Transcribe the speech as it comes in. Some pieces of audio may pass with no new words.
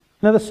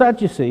Now the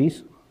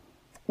Sadducees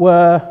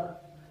were,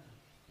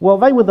 well,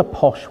 they were the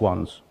posh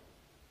ones.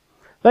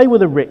 They were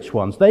the rich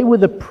ones. They were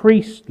the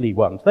priestly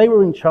ones. They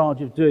were in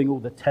charge of doing all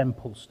the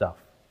temple stuff.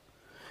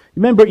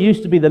 Remember, it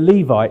used to be the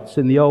Levites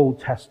in the Old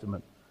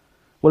Testament.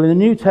 Well, in the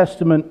New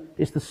Testament,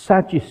 it's the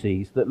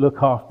Sadducees that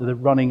look after the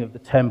running of the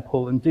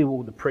temple and do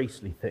all the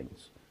priestly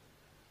things.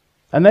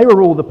 And they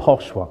were all the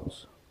posh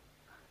ones.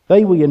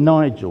 They were your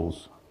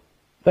Nigels.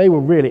 They were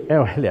really,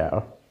 oh,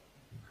 hello.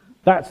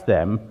 That's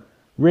them.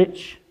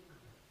 Rich,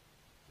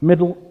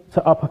 middle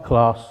to upper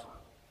class.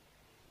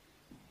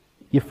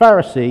 Your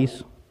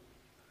Pharisees,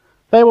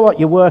 they were like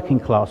your working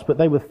class, but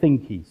they were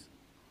thinkies.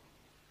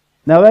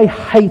 Now, they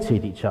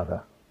hated each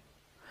other.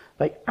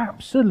 They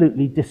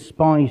absolutely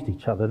despised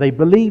each other. They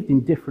believed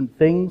in different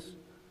things,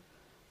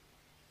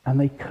 and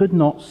they could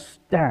not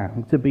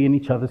stand to be in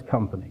each other's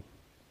company.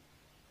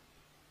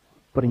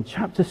 But in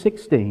chapter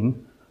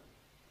 16,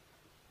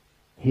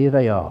 here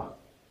they are.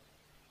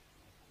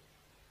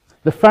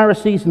 The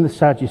Pharisees and the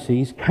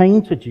Sadducees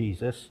came to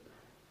Jesus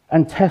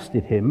and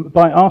tested him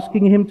by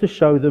asking him to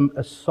show them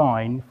a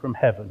sign from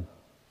heaven.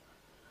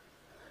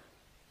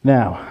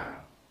 Now,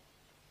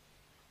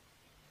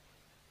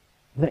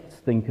 let's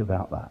think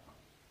about that.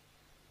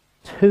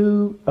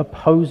 Two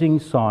opposing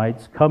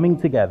sides coming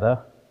together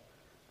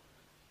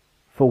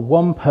for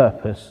one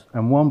purpose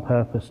and one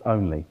purpose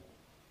only: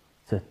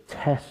 to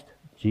test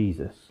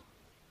Jesus.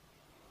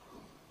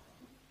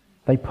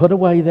 They put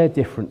away their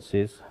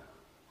differences,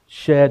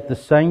 shared the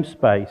same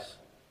space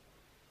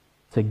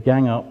to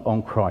gang up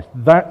on Christ.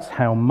 That's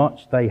how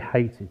much they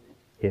hated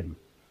him.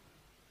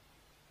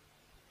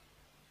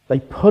 They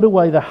put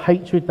away the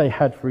hatred they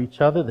had for each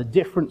other, the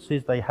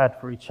differences they had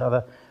for each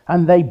other,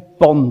 and they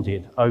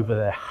bonded over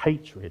their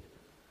hatred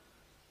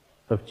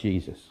of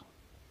Jesus.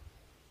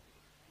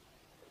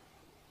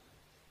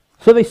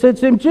 So they said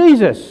to him,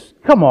 Jesus,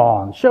 come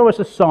on, show us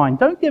a sign.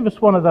 Don't give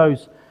us one of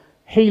those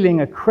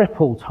healing a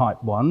cripple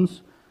type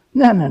ones.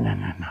 No.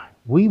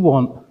 We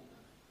want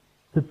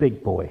the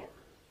big boy.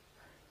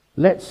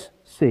 Let's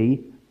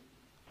see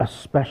a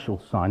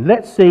special sign.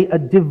 Let's see a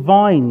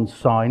divine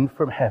sign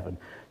from heaven.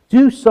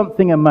 Do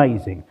something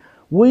amazing.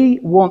 We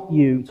want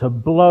you to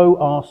blow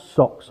our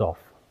socks off.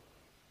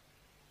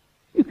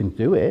 You can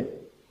do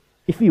it.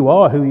 If you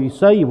are who you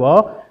say you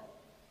are,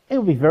 it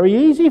will be very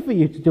easy for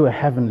you to do a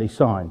heavenly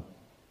sign.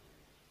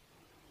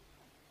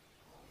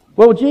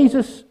 Well,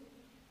 Jesus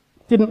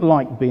didn't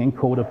like being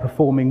called a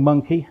performing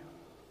monkey.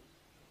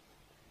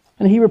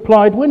 And he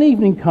replied, when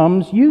evening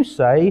comes, you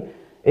say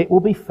it will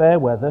be fair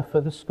weather,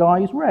 for the sky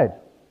is red.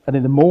 And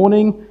in the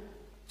morning,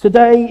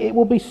 today it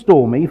will be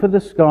stormy, for the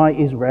sky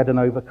is red and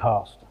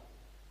overcast.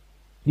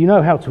 You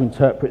know how to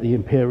interpret the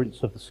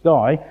appearance of the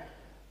sky,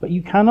 but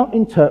you cannot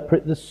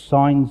interpret the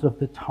signs of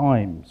the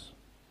times.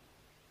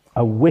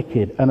 A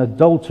wicked and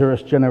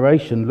adulterous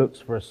generation looks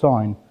for a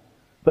sign,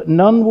 but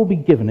none will be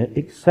given it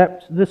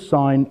except the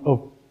sign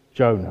of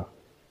Jonah.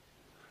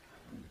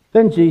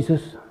 Then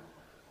Jesus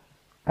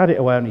had it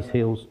away on his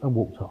heels and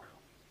walked off,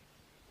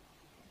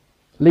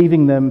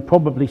 leaving them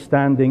probably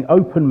standing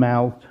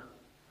open-mouthed.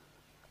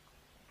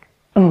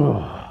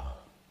 Oh.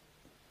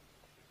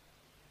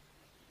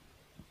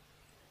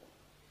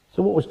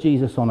 So what was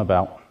Jesus on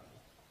about?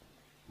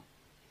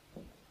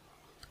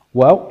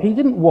 Well, he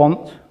didn't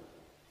want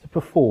to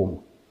perform.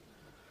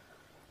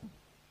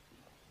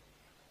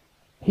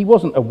 He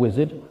wasn't a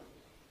wizard.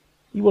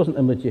 He wasn't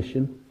a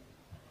magician.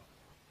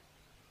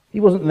 He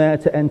wasn't there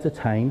to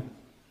entertain.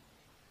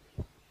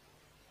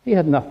 He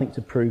had nothing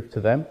to prove to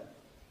them.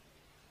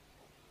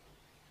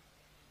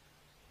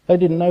 They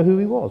didn't know who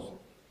he was.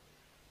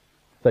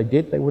 If they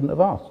did, they wouldn't have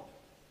asked.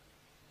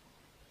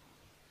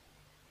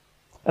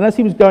 And as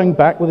he was going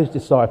back with his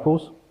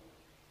disciples,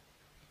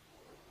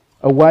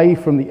 away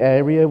from the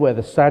area where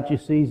the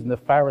Sadducees and the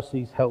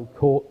Pharisees held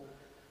court,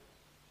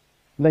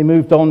 they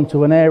moved on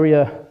to an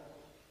area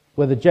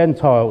where the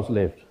Gentiles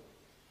lived,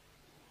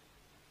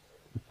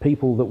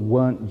 people that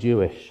weren't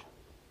Jewish.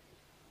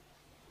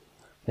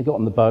 They got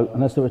on the boat,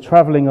 and as they were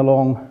travelling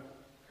along,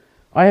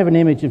 I have an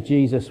image of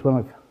Jesus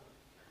when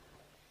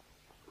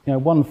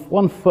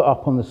one foot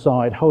up on the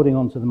side, holding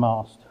onto the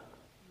mast,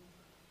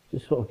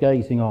 just sort of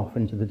gazing off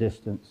into the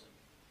distance.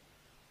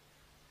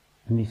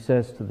 And he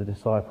says to the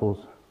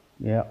disciples,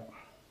 yeah,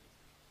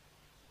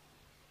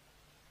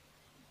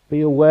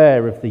 be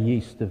aware of the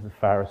yeast of the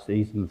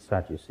Pharisees and the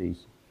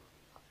Sadducees.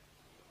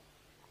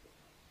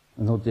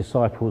 And the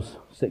disciples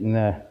sitting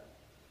there,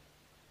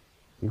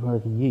 beware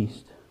of the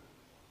yeast.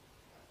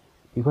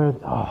 Beware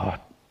of,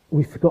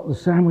 we forgot the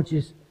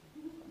sandwiches.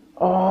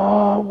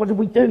 What did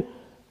we do?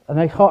 And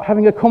they start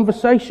having a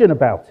conversation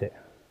about it.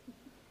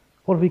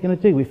 What are we going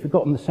to do? We've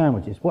forgotten the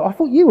sandwiches. Well, I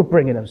thought you were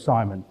bringing them,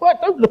 Simon. Well,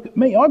 don't look at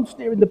me. I'm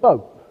steering the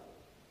boat.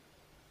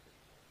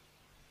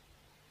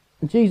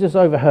 And Jesus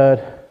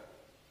overheard.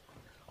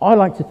 I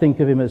like to think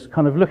of him as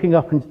kind of looking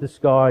up into the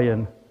sky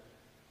and,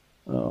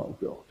 oh,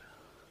 God,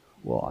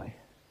 why?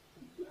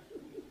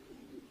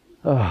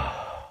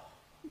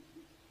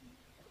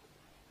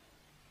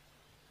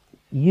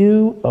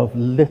 You of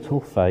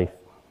little faith.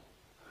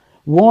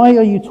 Why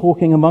are you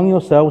talking among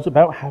yourselves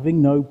about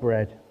having no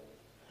bread?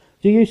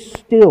 Do you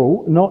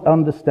still not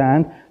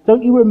understand?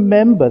 Don't you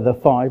remember the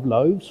 5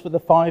 loaves for the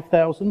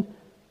 5,000?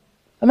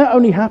 And that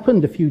only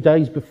happened a few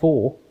days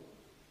before.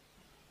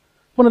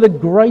 One of the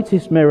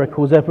greatest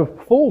miracles ever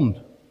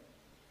performed.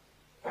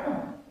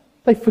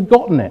 They've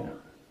forgotten it.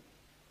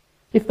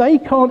 If they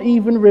can't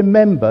even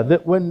remember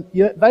that when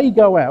they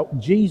go out,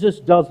 Jesus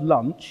does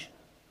lunch,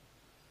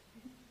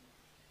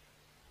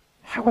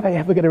 how are they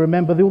ever going to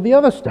remember all the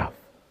other stuff?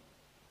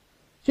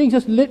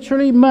 Jesus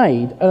literally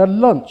made a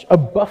lunch, a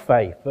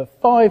buffet for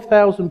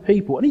 5,000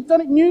 people, and he'd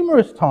done it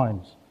numerous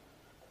times.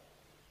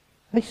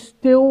 They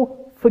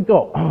still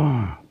forgot.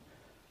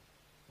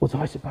 Was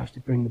I supposed to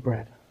bring the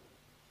bread?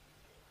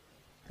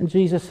 And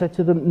Jesus said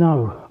to them,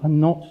 no, I'm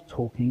not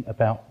talking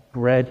about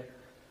bread.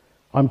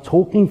 I'm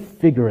talking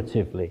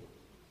figuratively.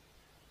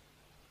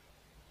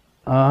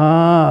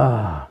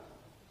 I'm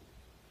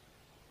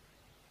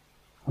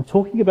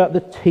talking about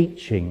the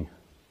teaching.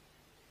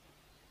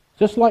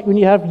 Just like when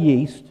you have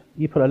yeast,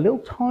 you put a little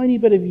tiny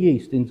bit of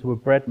yeast into a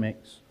bread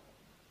mix,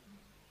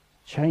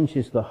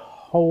 changes the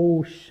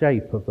whole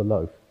shape of the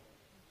loaf.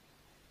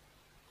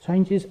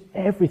 Changes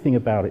everything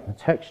about it, the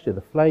texture,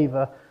 the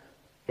flavour,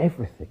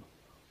 everything.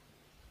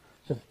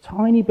 Just a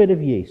tiny bit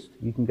of yeast,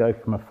 you can go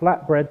from a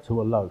flat bread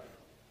to a loaf.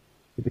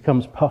 It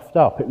becomes puffed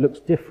up, it looks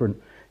different.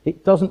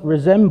 It doesn't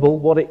resemble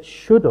what it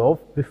should have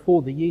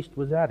before the yeast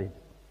was added.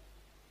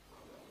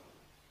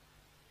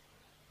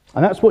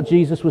 And that's what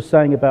Jesus was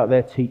saying about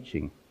their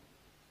teaching.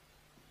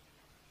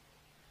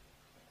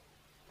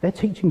 Their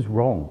teaching's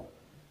wrong.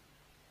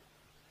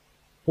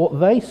 What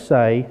they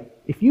say,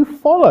 if you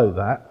follow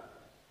that,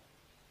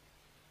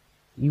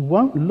 you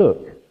won't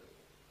look,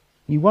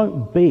 you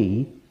won't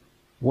be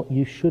what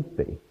you should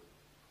be.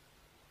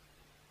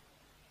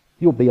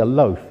 You'll be a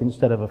loaf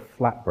instead of a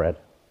flatbread.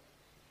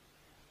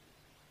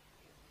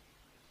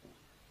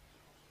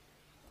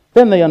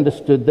 Then they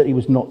understood that he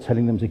was not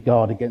telling them to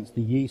guard against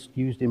the yeast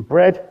used in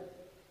bread,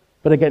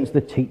 but against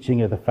the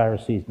teaching of the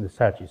Pharisees and the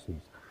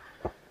Sadducees.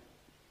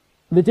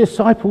 The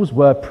disciples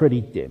were pretty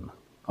dim.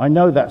 I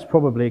know that's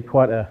probably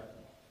quite a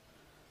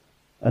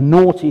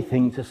naughty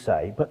thing to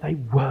say, but they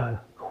were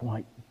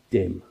quite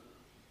dim.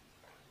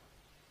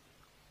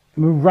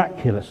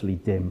 Miraculously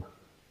dim.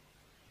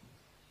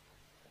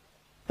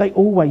 They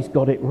always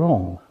got it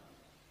wrong.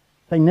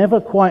 They never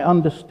quite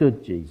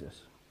understood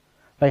Jesus.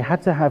 They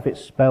had to have it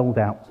spelled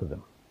out to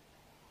them.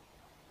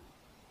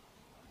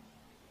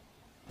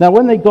 Now,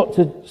 when they got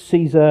to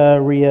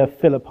Caesarea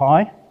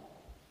Philippi,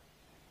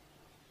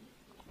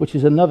 which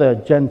is another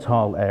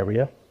Gentile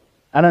area,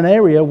 and an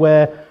area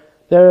where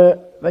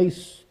they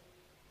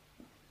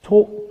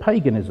taught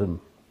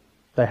paganism.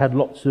 They had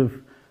lots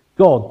of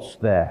gods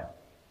there,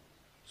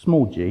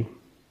 small g.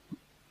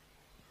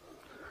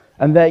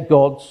 And their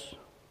gods,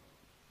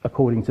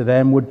 according to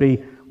them, would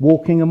be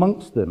walking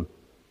amongst them,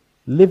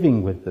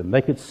 living with them.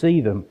 They could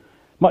see them.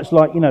 Much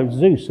like,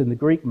 Zeus in the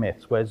Greek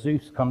myths, where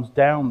Zeus comes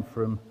down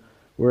from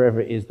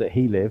wherever it is that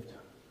he lived,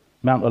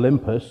 Mount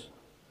Olympus,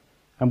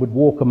 and would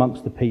walk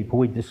amongst the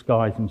people. He'd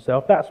disguise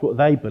himself. That's what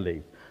they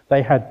believed.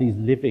 They had these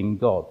living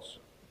gods.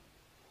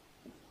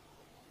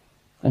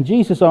 And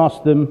Jesus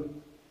asked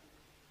them,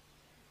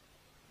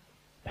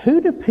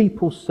 who do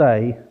people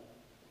say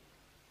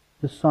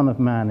the Son of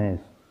Man is?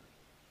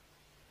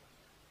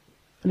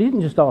 And he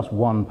didn't just ask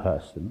one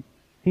person.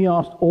 He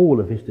asked all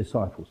of his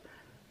disciples.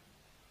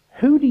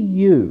 Who do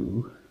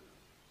you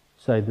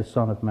say the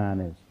Son of Man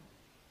is?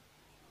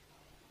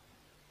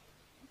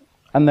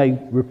 And they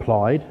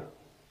replied,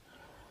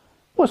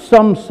 well,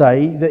 some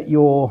say that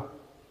you're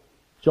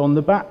John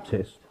the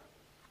Baptist.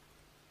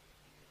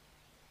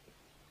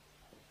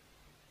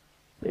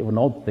 Bit of an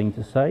odd thing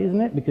to say, isn't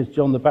it? Because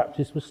John the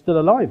Baptist was still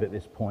alive at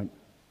this point.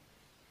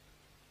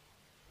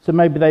 So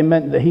maybe they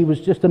meant that he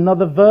was just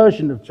another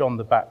version of John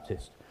the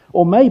Baptist.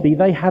 Or maybe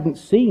they hadn't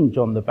seen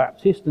John the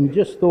Baptist and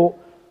just thought,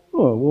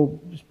 oh, well,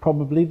 it's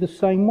probably the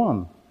same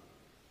one.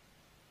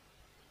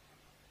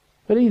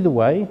 But either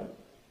way,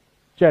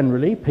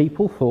 generally,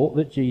 people thought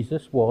that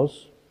Jesus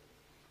was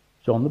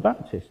John the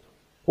Baptist,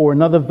 or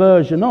another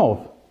version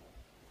of.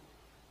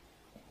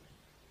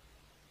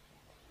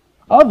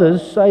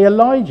 Others say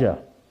Elijah.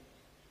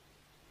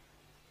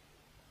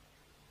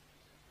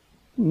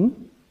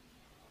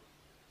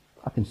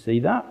 I can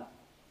see that.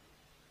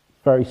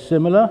 Very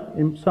similar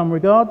in some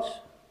regards.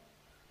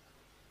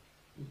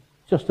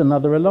 Just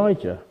another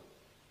Elijah.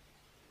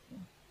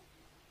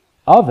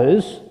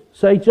 Others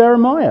say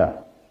Jeremiah,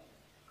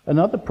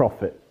 another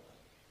prophet.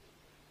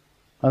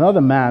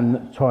 Another man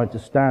that tried to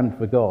stand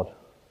for God.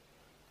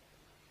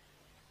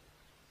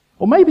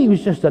 Or maybe he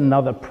was just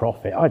another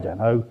prophet, I don't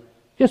know.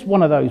 Just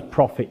one of those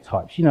prophet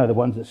types. The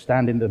ones that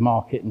stand in the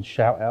market and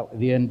shout out,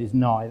 the end is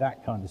nigh,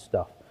 that kind of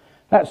stuff.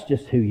 That's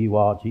just who you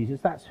are,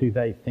 Jesus. That's who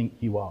they think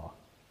you are.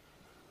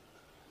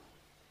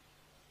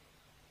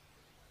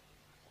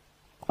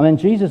 And then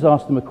Jesus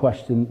asked them a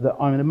question that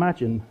I would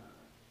imagine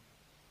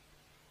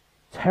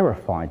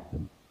terrified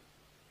them.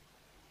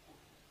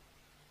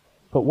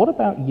 But what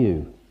about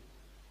you?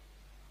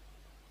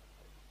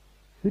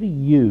 Who do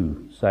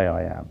you say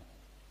I am?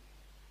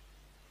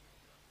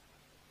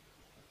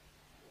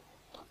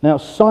 Now,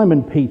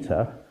 Simon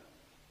Peter,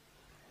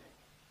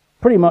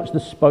 pretty much the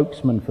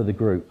spokesman for the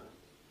group.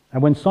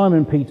 And when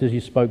Simon Peter's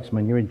your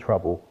spokesman, you're in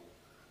trouble,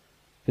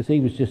 because he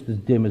was just as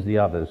dim as the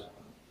others.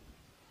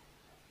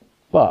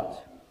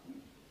 But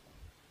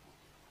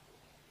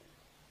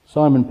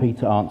Simon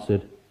Peter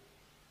answered,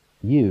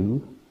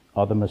 "You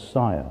are the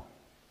Messiah,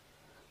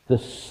 the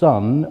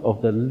Son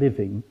of the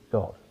living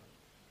God."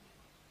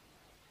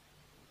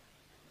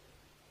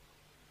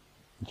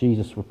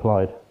 Jesus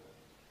replied,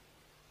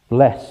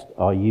 "Blessed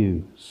are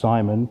you,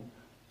 Simon,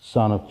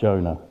 son of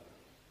Jonah.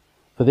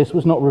 For this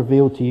was not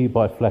revealed to you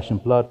by flesh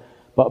and blood,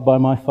 but by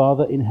my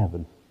Father in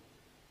heaven.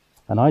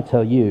 And I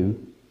tell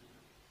you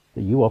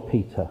that you are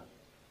Peter,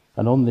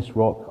 and on this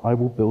rock I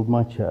will build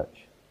my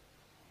church."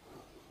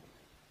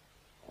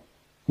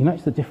 You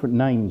notice the different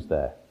names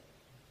there.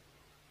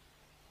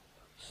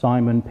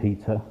 Simon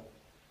Peter.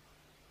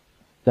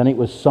 Then it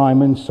was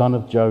Simon, son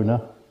of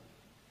Jonah.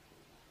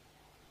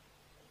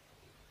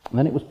 And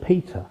then it was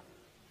Peter.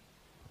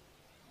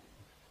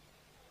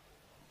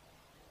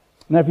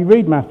 Now, if you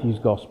read Matthew's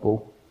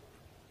Gospel,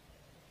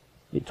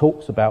 it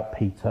talks about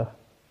Peter.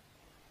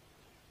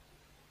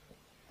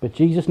 But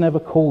Jesus never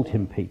called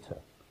him Peter.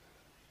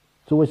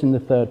 It's always in the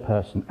third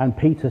person. And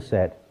Peter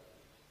said,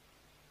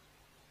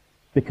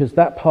 because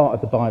that part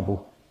of the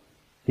Bible,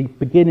 the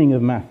beginning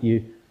of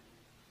Matthew,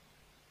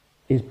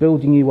 is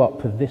building you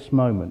up for this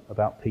moment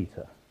about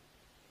Peter.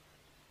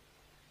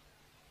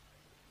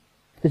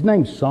 His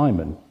name's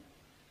Simon,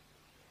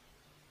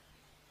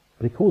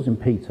 but he calls him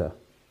Peter.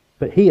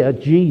 But here,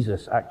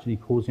 Jesus actually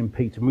calls him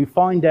Peter. And we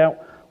find out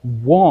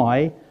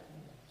why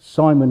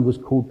Simon was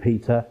called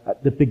Peter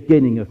at the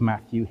beginning of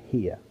Matthew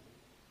here.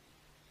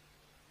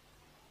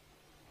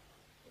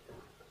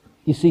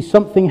 You see,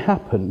 something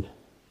happened.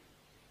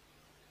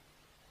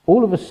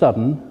 All of a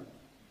sudden,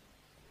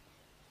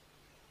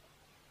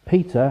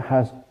 Peter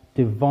has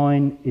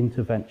divine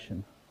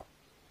intervention.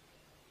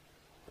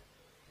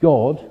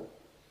 God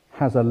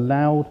has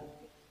allowed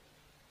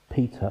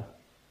Peter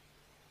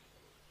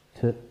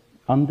to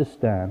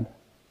understand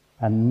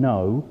and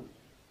know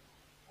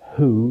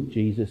who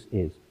Jesus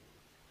is.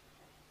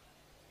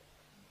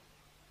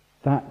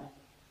 That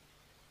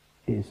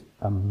is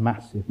a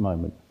massive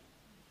moment.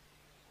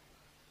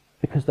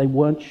 Because they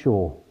weren't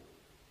sure.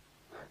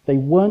 They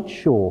weren't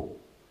sure.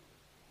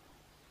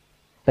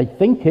 They'd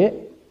think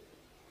it.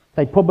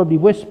 They'd probably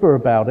whisper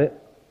about it.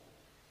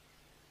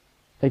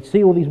 They'd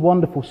see all these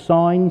wonderful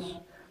signs,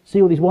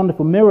 see all these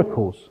wonderful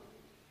miracles.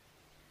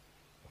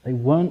 They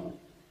weren't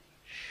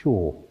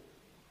sure.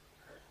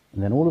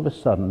 And then all of a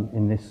sudden,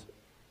 in this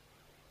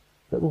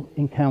little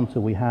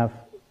encounter we have,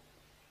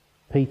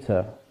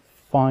 Peter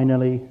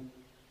finally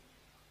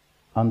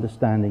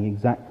understanding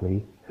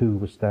exactly who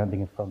was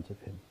standing in front of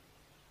him.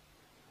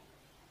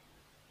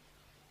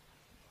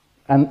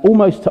 And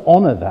almost to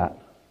honour that,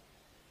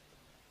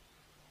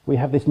 we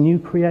have this new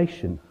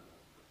creation.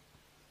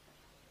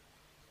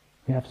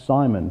 We have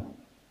Simon,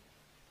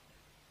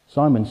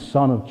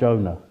 son of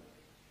Jonah,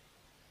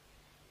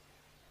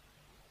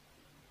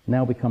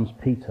 now becomes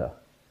Peter.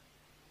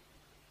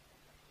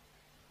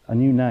 A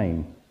new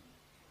name,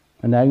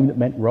 a name that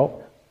meant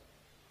rock.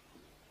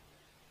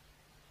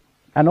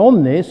 And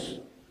on this,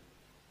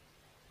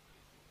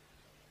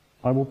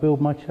 I will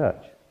build my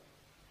church.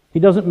 He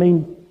doesn't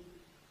mean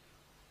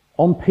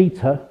on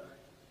Peter,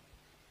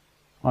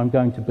 I'm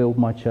going to build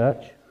my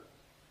church.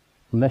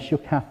 Unless you're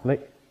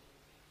Catholic,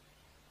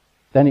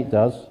 then it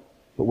does,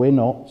 but we're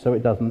not, so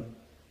it doesn't.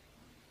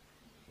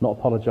 Not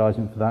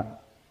apologising for that.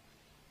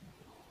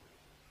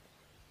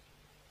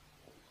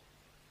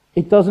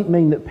 It doesn't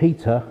mean that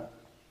Peter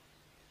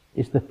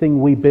is the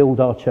thing we build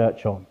our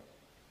church on.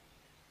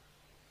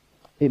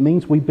 It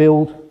means we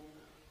build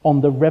on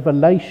the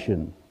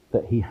revelation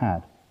that he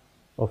had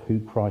of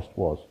who Christ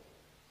was.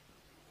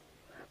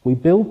 We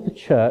build the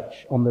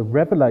church on the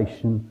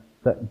revelation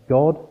that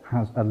God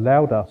has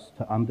allowed us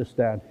to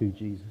understand who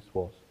Jesus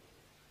was.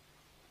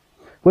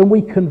 When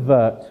we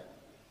convert,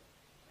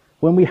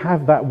 when we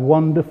have that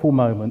wonderful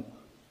moment,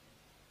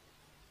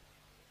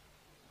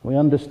 we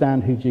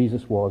understand who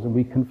Jesus was and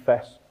we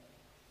confess,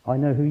 I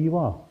know who you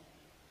are.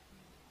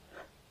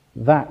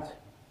 That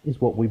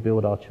is what we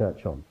build our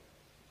church on.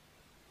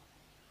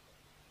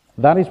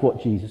 That is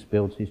what Jesus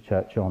builds his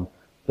church on.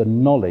 The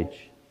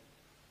knowledge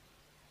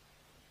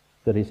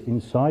that is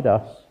inside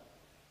us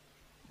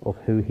of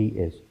who he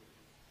is.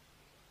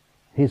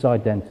 His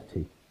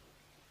identity.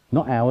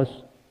 Not ours.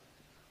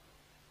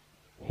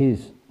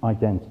 His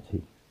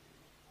identity.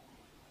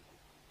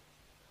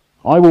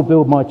 I will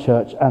build my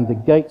church and the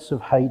gates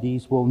of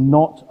Hades will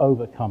not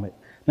overcome it.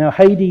 Now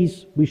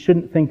Hades, we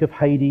shouldn't think of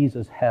Hades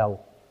as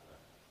hell.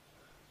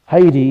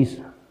 Hades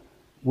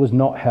was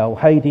not hell.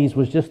 Hades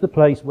was just the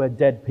place where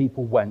dead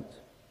people went.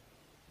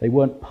 They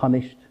weren't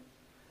punished.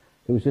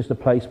 It was just a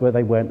place where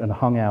they went and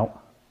hung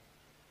out.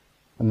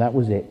 And that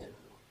was it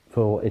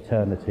for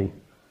eternity.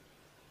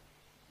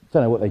 I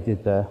don't know what they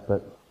did there,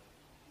 but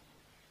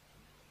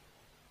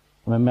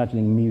I'm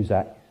imagining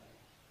Muzak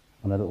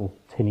on a little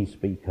tinny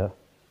speaker,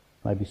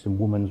 maybe some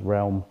Woman's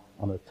Realm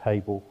on a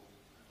table,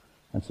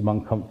 and some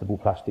uncomfortable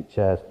plastic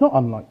chairs, not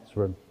unlike this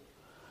room.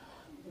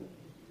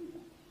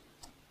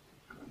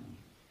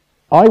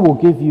 I will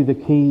give you the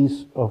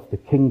keys of the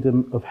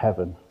kingdom of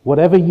heaven.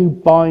 Whatever you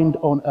bind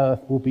on earth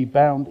will be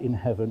bound in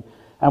heaven,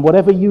 and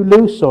whatever you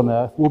loose on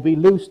earth will be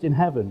loosed in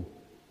heaven.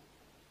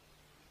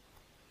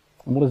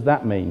 And what does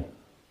that mean?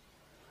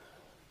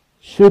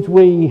 Should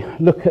we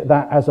look at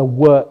that as a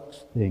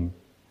works thing?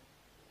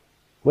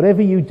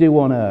 Whatever you do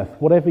on earth,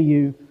 whatever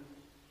you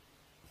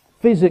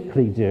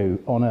physically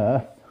do on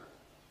earth,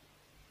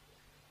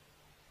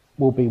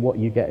 will be what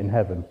you get in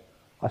heaven.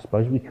 I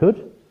suppose we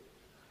could.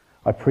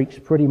 I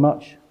preached pretty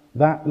much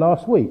that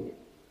last week.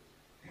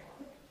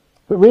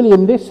 But really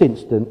in this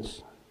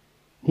instance,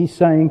 he's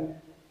saying,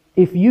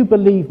 if you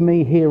believe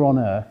me here on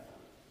earth,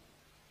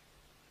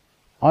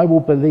 I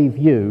will believe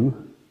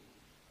you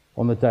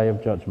on the day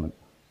of judgment.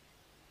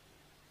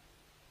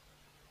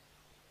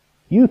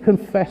 You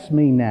confess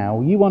me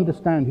now, you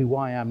understand who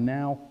I am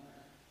now,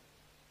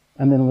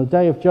 and then on the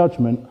day of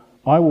judgment,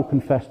 I will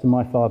confess to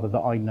my Father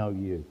that I know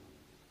you.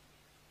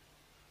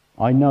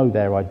 I know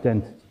their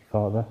identity,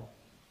 Father.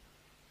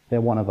 They're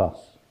one of us.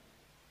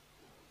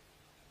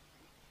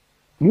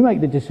 You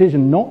make the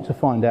decision not to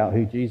find out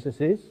who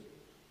Jesus is,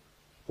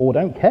 or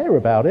don't care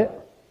about it.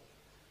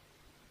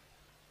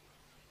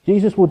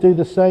 Jesus will do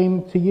the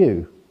same to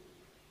you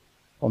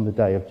on the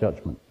day of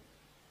judgment.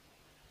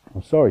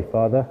 I'm sorry,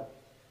 Father.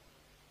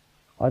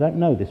 I don't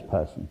know this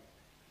person.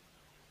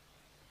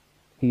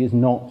 He is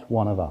not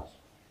one of us.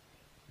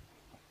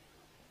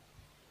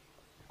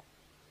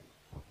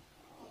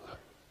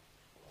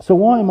 So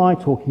why am I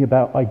talking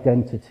about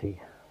identity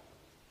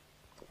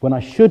when I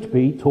should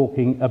be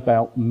talking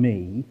about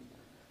me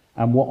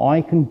and what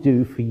I can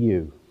do for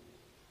you?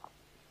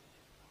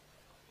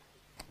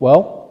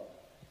 Well,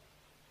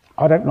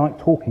 I don't like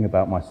talking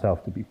about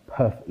myself, to be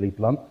perfectly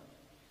blunt.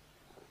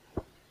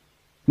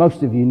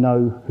 Most of you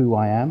know who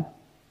I am.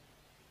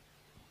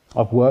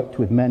 I've worked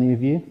with many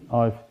of you.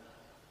 I've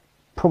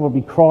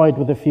probably cried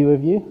with a few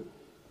of you.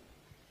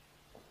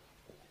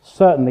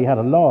 Certainly had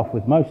a laugh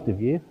with most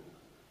of you.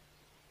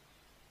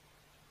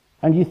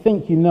 And you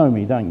think you know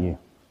me, don't you?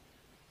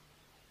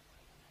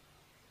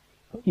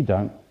 But you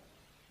don't.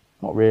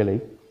 Not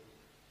really.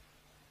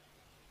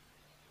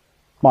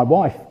 My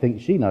wife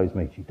thinks she knows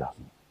me. She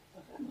doesn't.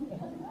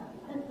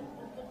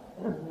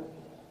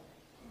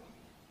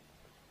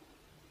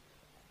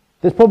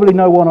 There's probably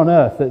no one on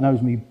earth that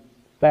knows me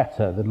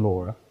better than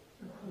Laura.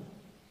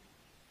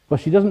 But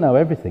she doesn't know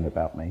everything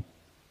about me.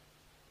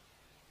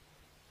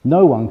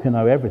 No one can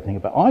know everything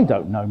about me. I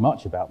don't know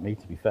much about me,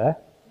 to be fair.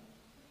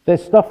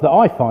 There's stuff that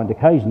I find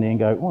occasionally and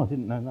go, oh, I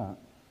didn't know that.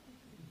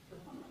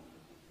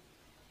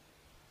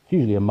 It's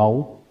usually a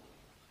mole.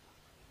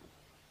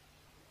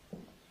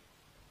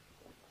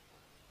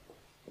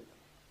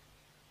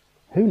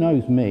 Who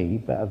knows me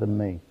better than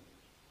me?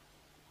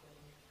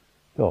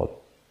 God.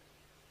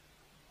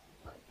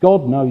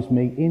 God knows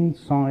me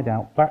inside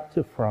out, back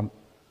to front,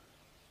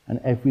 and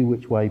every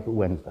which way but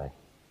Wednesday.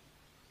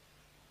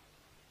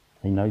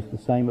 He knows the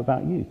same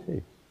about you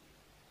too.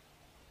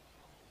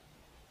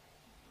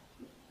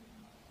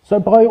 So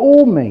by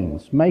all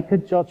means, make a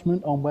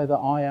judgment on whether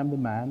I am the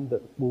man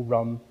that will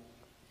run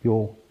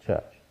your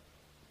church,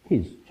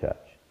 his church.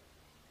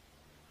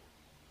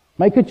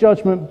 Make a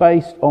judgment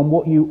based on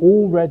what you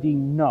already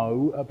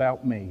know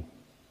about me.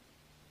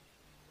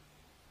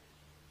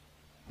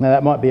 Now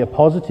that might be a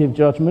positive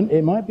judgment,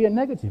 it might be a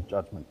negative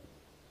judgment.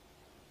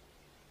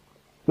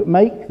 But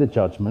make the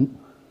judgment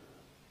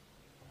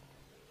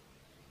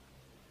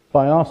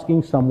by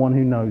asking someone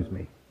who knows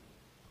me.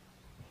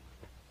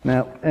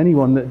 Now,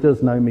 anyone that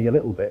does know me a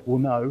little bit will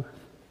know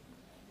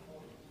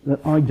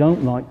that I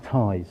don't like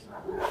ties.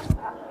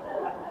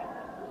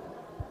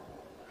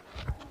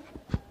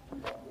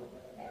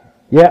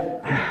 Yeah.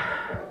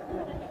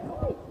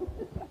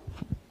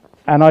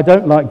 And I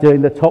don't like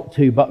doing the top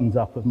two buttons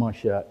up of my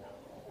shirt.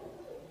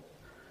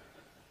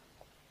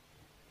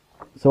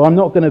 So I'm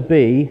not going to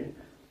be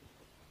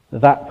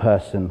that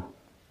person.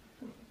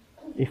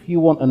 If you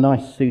want a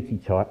nice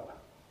suity type,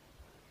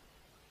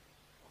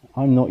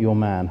 I'm not your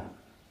man.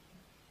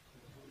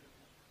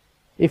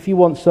 If you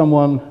want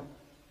someone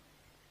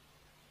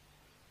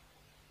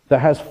that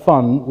has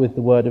fun with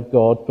the Word of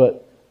God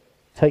but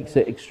takes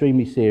it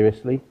extremely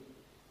seriously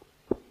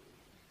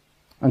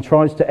and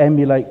tries to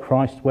emulate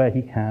Christ where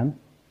he can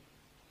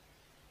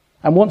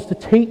and wants to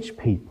teach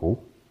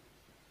people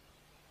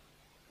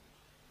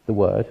the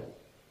Word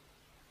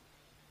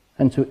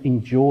and to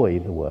enjoy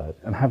the Word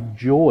and have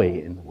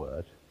joy in the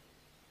Word,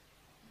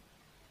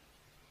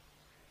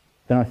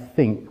 then I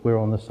think we're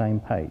on the same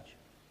page.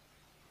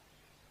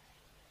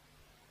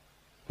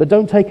 But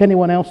don't take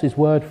anyone else's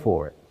word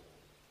for it.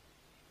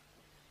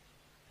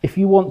 If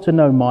you want to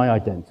know my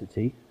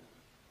identity,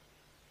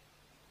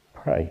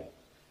 pray.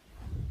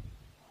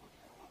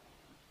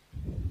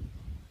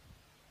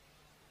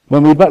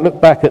 When we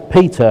look back at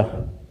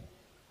Peter,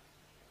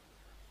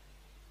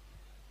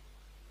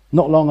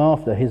 Not long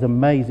after his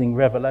amazing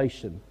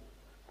revelation,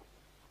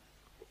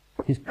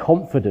 his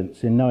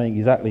confidence in knowing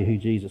exactly who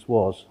Jesus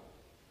was,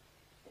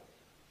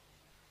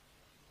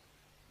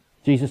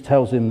 Jesus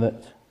tells him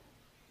that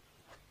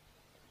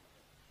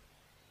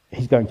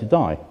he's going to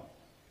die.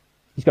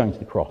 He's going to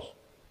the cross.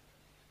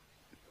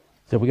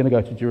 So we're going to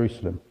go to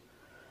Jerusalem.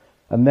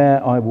 And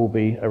there I will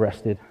be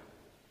arrested,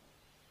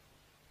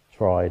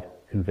 tried,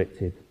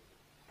 convicted,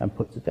 and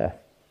put to death.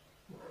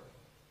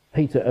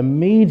 Peter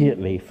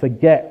immediately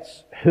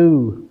forgets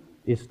who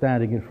is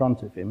standing in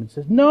front of him and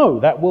says, "No,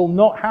 that will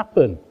not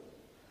happen."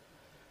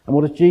 And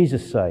what does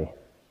Jesus say?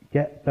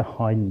 "Get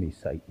behind me,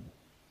 Satan."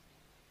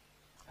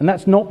 And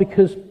that's not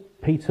because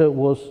Peter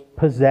was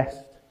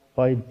possessed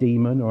by a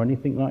demon or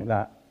anything like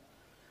that.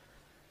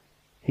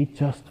 He'd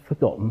just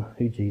forgotten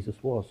who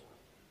Jesus was.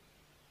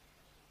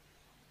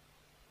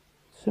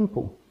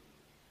 Simple.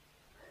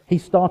 He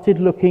started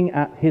looking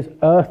at his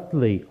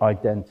earthly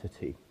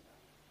identity.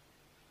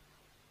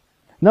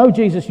 "No,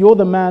 Jesus, you're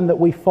the man that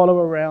we follow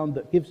around,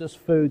 that gives us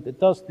food, that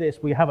does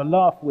this, we have a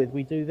laugh with,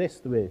 we do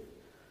this with.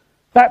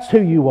 That's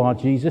who you are,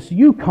 Jesus.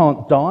 You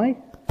can't die."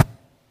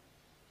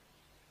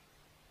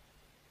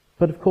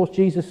 But of course,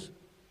 Jesus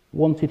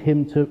wanted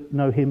him to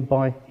know him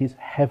by his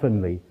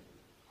heavenly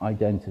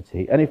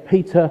identity. And if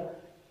Peter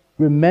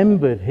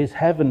remembered his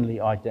heavenly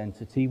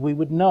identity, we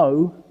would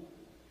know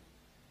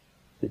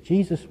that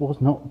Jesus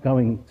was not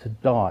going to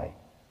die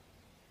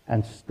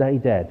and stay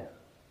dead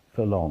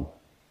for long.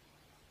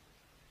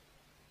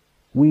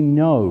 We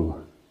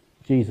know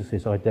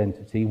Jesus'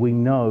 identity. We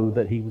know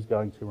that he was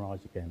going to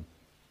rise again.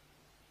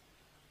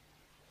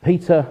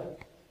 Peter,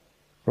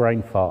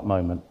 brain fart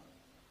moment.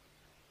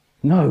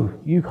 "No,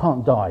 you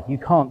can't die. You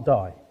can't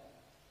die."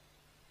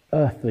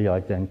 Earthly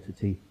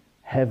identity,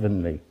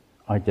 heavenly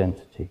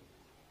identity.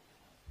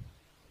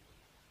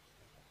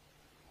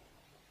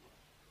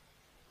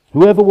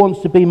 "Whoever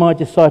wants to be my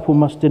disciple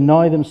must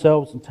deny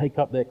themselves and take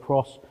up their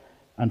cross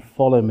and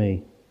follow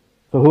me.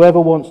 For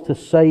whoever wants to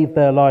save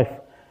their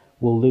life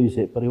will lose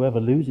it, but whoever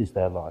loses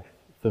their life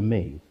for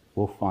me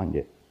will find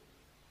it."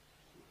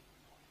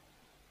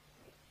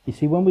 You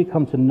see, when we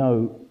come to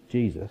know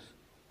Jesus,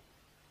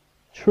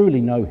 truly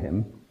know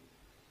him,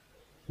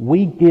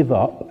 we give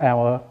up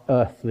our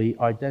earthly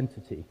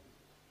identity.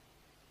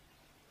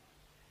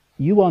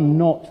 You are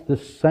not the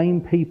same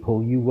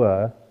people you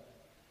were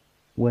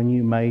when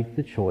you made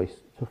the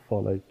choice to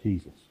follow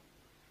Jesus.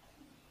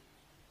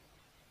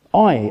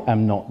 I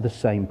am not the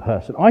same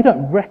person. I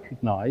don't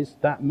recognize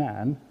that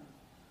man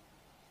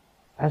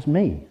as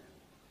me.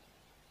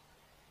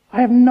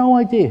 I have no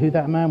idea who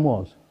that man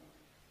was.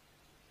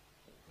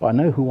 But I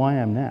know who I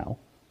am now.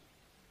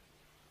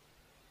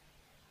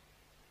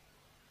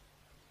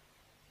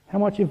 How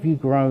much have you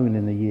grown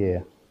in the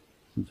year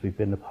since we've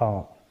been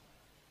apart?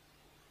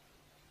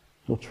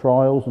 Your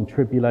trials and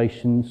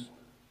tribulations.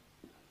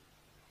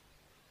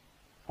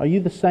 Are you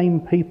the same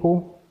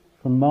people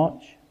from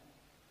March?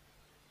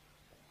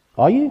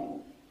 Are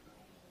you?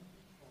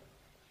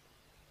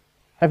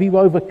 Have you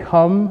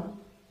overcome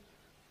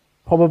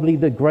probably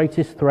the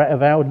greatest threat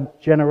of our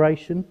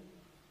generation?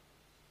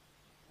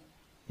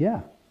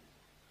 Yeah.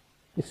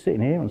 You're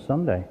sitting here on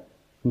Sunday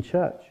in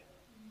church.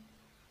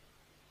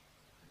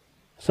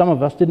 Some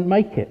of us didn't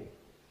make it.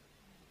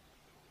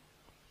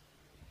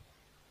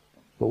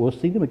 But we'll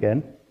see them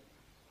again.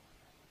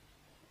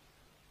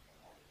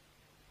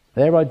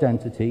 Their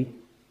identity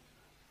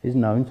is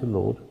known to the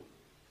Lord.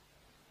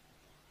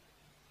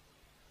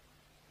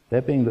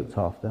 They're being looked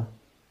after.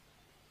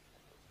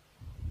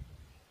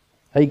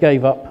 They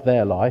gave up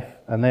their life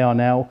and they are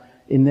now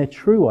in their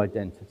true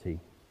identity.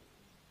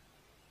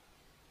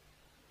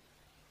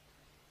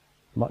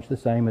 Much the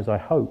same as I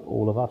hope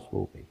all of us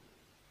will be.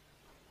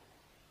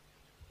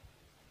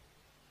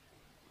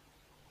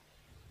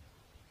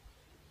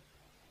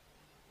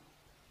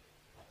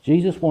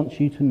 Jesus wants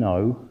you to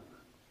know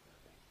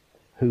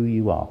who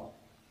you are.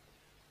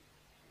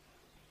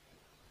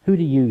 Who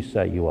do you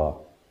say you are?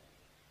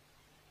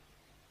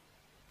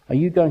 Are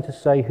you going to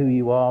say who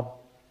you are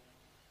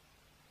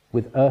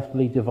with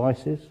earthly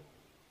devices?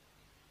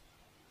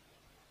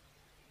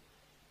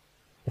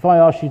 If I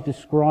asked you to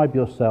describe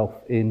yourself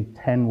in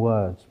 10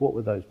 words, what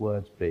would those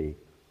words be?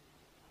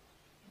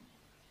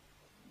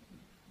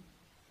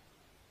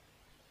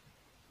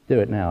 Do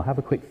it now. Have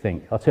a quick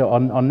think.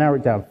 I'll narrow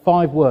it down.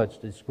 5 words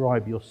to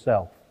describe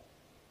yourself.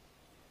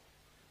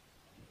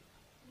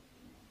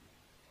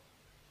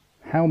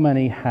 How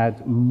many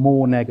had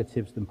more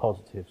negatives than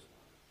positives?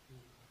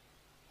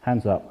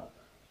 Hands up.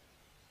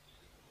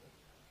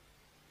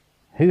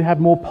 Who had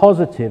more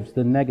positives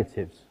than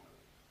negatives?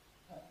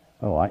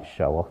 All right,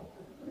 show off.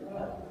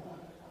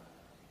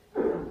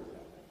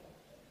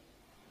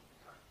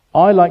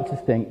 I like to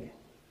think,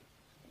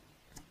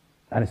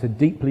 and it's a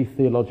deeply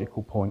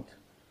theological point,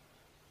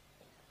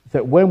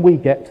 that when we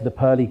get to the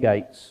pearly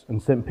gates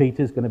and St.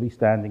 Peter's going to be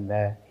standing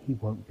there, he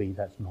won't be.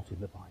 That's not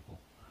in the Bible.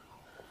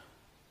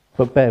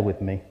 But bear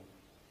with me.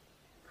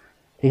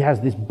 He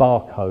has this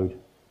barcode.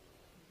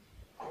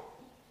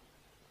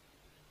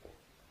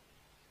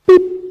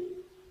 Beep.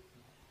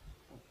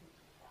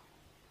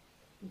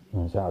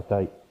 Oh, it's out of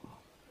date.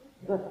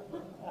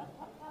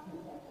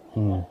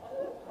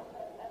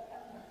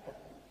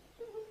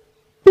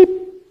 Beep.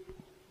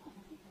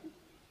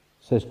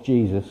 Says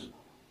Jesus.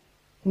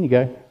 In you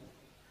go.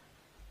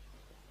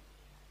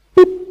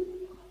 Beep.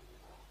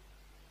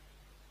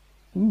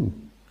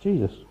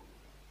 Jesus.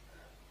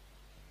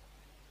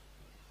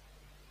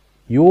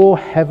 Your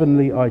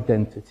heavenly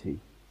identity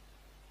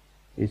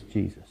is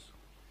Jesus.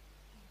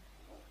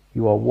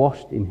 You are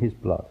washed in his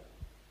blood.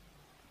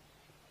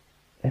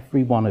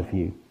 Every one of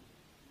you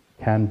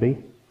can be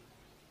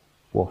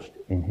washed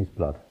in his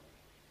blood.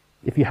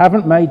 If you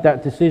haven't made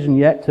that decision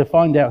yet to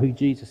find out who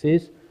Jesus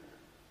is,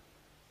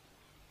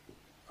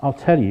 I'll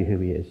tell you who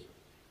he is.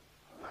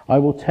 I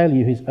will tell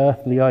you his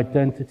earthly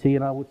identity,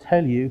 and I will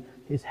tell you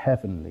his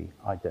heavenly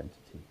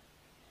identity.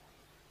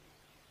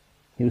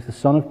 He was the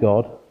Son of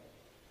God.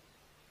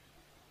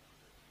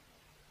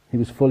 He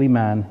was fully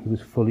man. He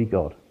was fully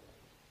God.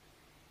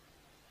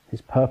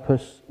 His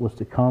purpose was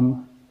to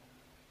come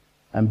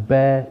and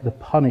bear the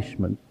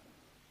punishment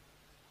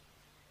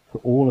for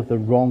all of the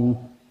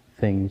wrong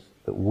things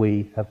that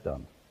we have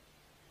done.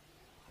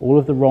 All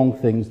of the wrong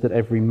things that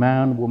every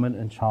man, woman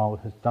and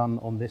child has done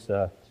on this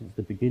earth since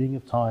the beginning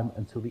of time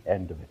until the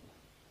end of it.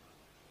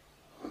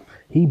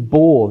 He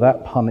bore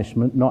that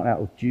punishment not out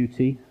of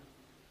duty,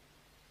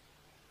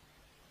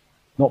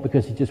 not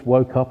because he just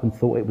woke up and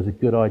thought it was a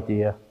good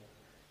idea.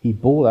 He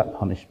bore that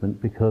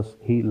punishment because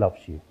he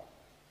loves you.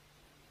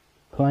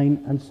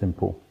 Plain and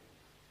simple.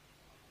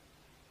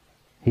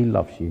 He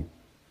loves you.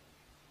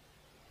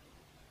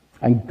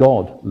 And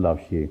God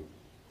loves you.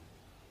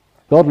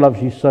 God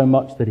loves you so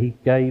much that he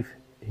gave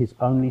his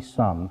only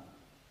Son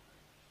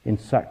in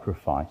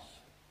sacrifice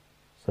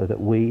so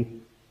that we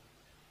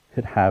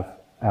could have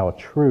our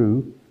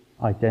true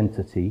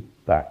identity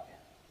back.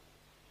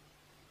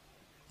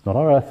 Not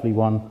our earthly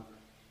one,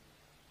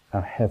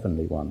 our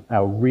heavenly one,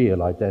 our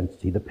real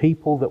identity, the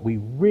people that we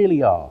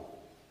really are.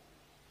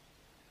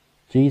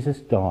 Jesus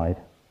died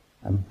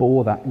and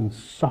bore that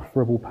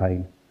insufferable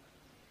pain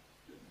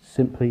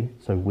simply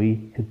so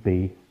we could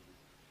be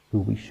who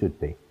we should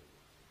be.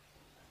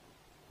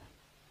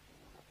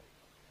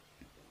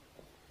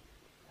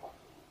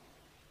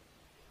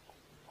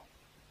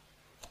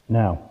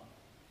 Now,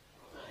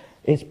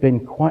 it's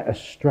been quite a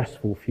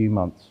stressful few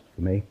months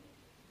for me,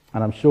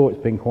 and I'm sure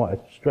it's been quite a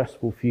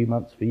stressful few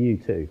months for you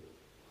too.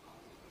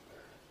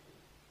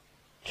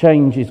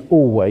 Change is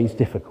always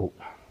difficult,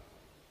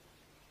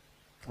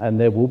 and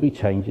there will be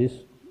changes.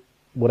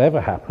 Whatever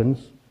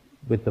happens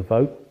with the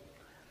vote,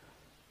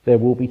 there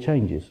will be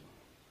changes.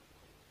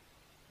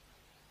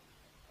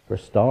 For a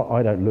start,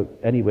 I don't look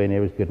anywhere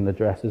near as good in a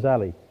dress as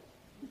Ali.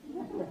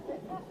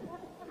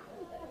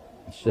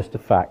 It's just a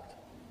fact.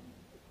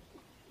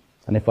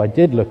 And if I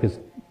did look as...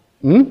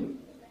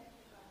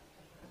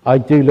 I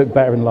do look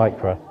better in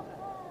Lycra.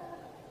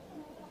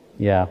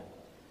 Yeah.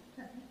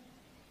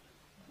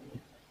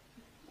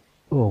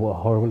 Oh, what a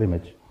horrible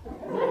image.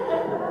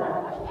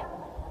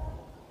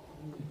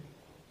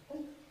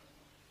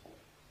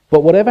 But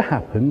whatever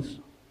happens,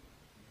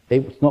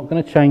 it's not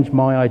going to change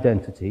my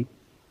identity.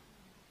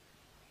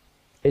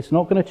 It's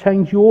not going to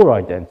change your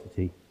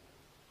identity.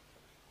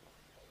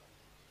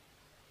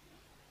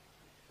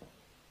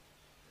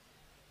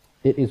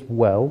 It is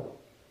well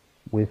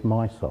with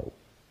my soul.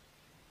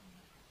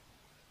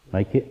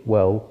 Make it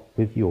well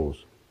with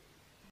yours.